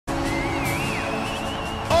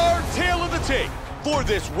take for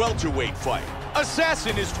this welterweight fight.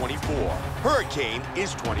 Assassin is 24. Hurricane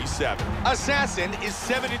is 27. Assassin is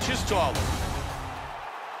 7 inches taller.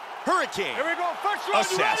 Hurricane. Here we go. First round.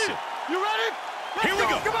 Assassin. You ready? Here we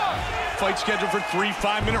go. Come on. Fight scheduled for 3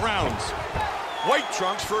 5-minute rounds. White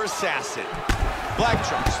trunks for Assassin. Black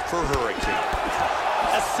trunks for Hurricane.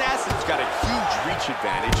 Assassin's got a huge reach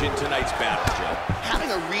advantage in tonight's battle, Joe.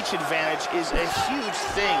 Having a reach advantage is a huge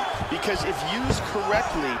thing because if used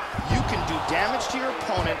correctly, you can do damage to your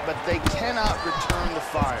opponent, but they cannot return the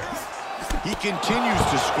fire. He continues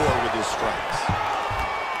to score with his strikes.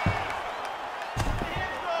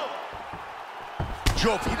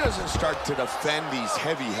 Joe, if he doesn't start to defend these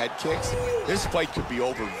heavy head kicks, this fight could be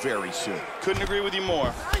over very soon. Couldn't agree with you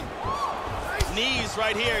more. Knees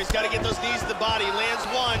right here. He's got to get those knees to the body. Lands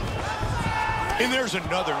one. And there's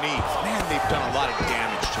another knee. Man, they've done a lot of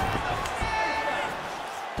damage to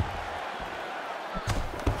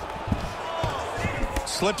him.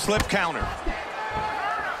 Slip, slip, counter.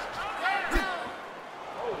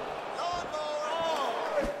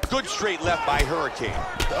 Good straight left by Hurricane.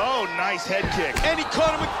 Oh, nice head kick. And he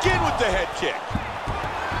caught him again with the head kick.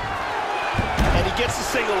 And he gets the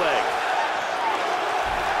single leg.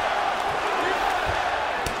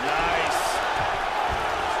 Nice.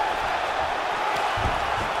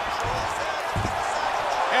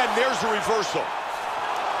 And there's the reversal.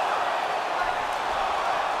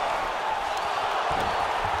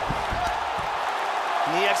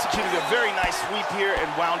 And he executed a very nice sweep here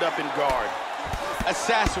and wound up in guard.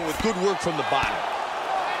 Assassin with good work from the bottom.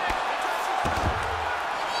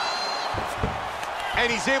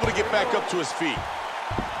 And he's able to get back up to his feet.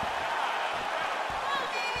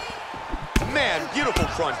 Man, beautiful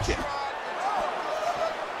front kick.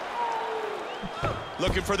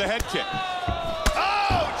 Looking for the head kick.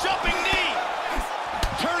 Oh, jumping knee.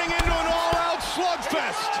 Turning into an all-out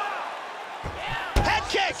slugfest. Head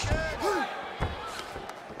kick.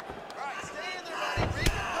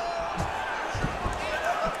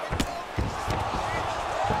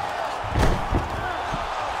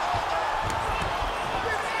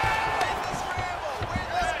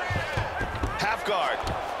 Half guard.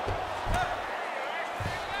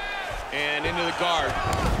 And into the guard.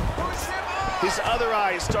 His other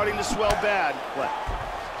eye is starting to swell bad. What?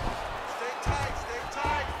 Stay tight. Stay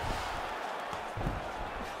tight.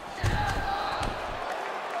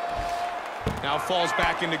 Now falls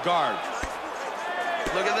back into guard.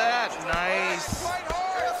 Look at that. Nice.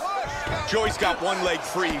 Joey's got one leg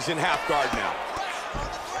free. He's in half guard now.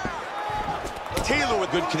 Taylor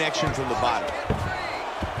with good connection from the bottom.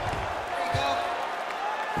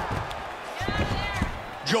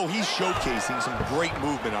 Joe, he's showcasing some great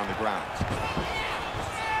movement on the ground.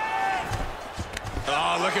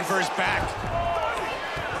 Oh, looking for his back.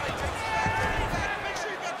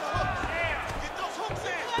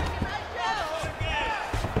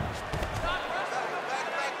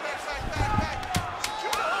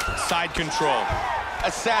 Side control.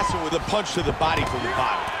 Assassin with a punch to the body from the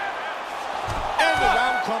bottom. And the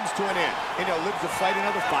round comes to an end. And he'll live to fight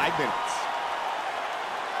another 5 minutes.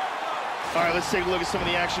 All right, let's take a look at some of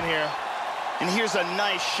the action here. And here's a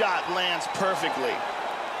nice shot, lands perfectly.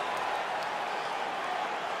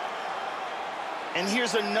 And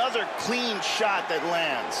here's another clean shot that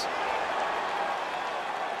lands.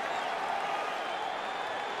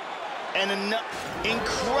 And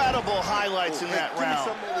incredible highlights in that round.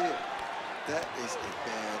 Give me something over here. That is a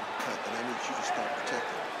bad cut, and I need you to start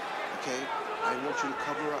protecting, okay? I want you to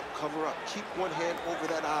cover up, cover up. Keep one hand over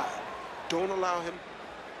that eye. Don't allow him.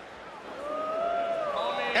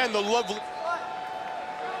 And the lovely...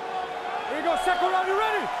 Here you go, second round. You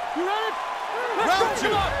ready? You ready? Round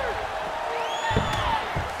two.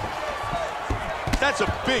 That's a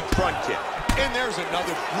big front kick. And there's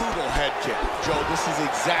another brutal head kick. Joe, this is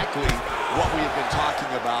exactly what we have been talking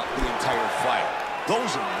about the entire fight.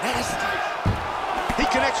 Those are nasty. He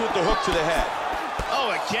connects with the hook to the head.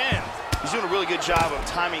 Oh, again. He's doing a really good job of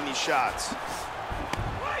timing these shots.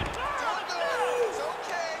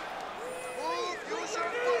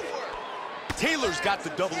 Taylor's got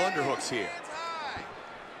the double underhooks here.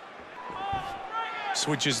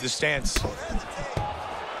 Switches the stance.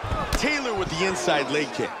 Taylor with the inside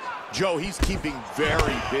leg kick. Joe, he's keeping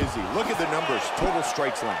very busy. Look at the numbers. Total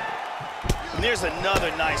strikes landed. And there's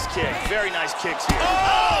another nice kick. Very nice kicks here.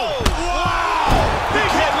 Oh! Wow!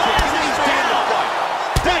 Big head kick. He's down the fight.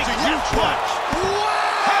 That's a huge punch.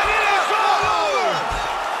 Wow! And it is all over!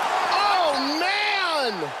 Oh,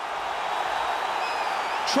 man!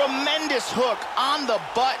 Tremendous hook on the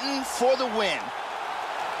button for the win.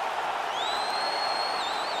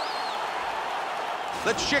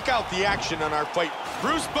 Let's check out the action on our fight.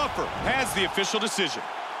 Bruce Buffer has the official decision.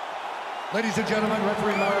 Ladies and gentlemen,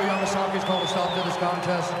 referee Mario Yamasaki has called a stop to this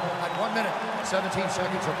contest at 1 minute, 17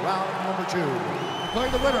 seconds of round number 2.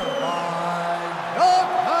 Declaring the winner by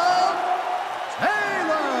knockout,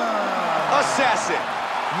 Taylor! Assassin,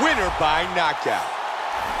 winner by knockout.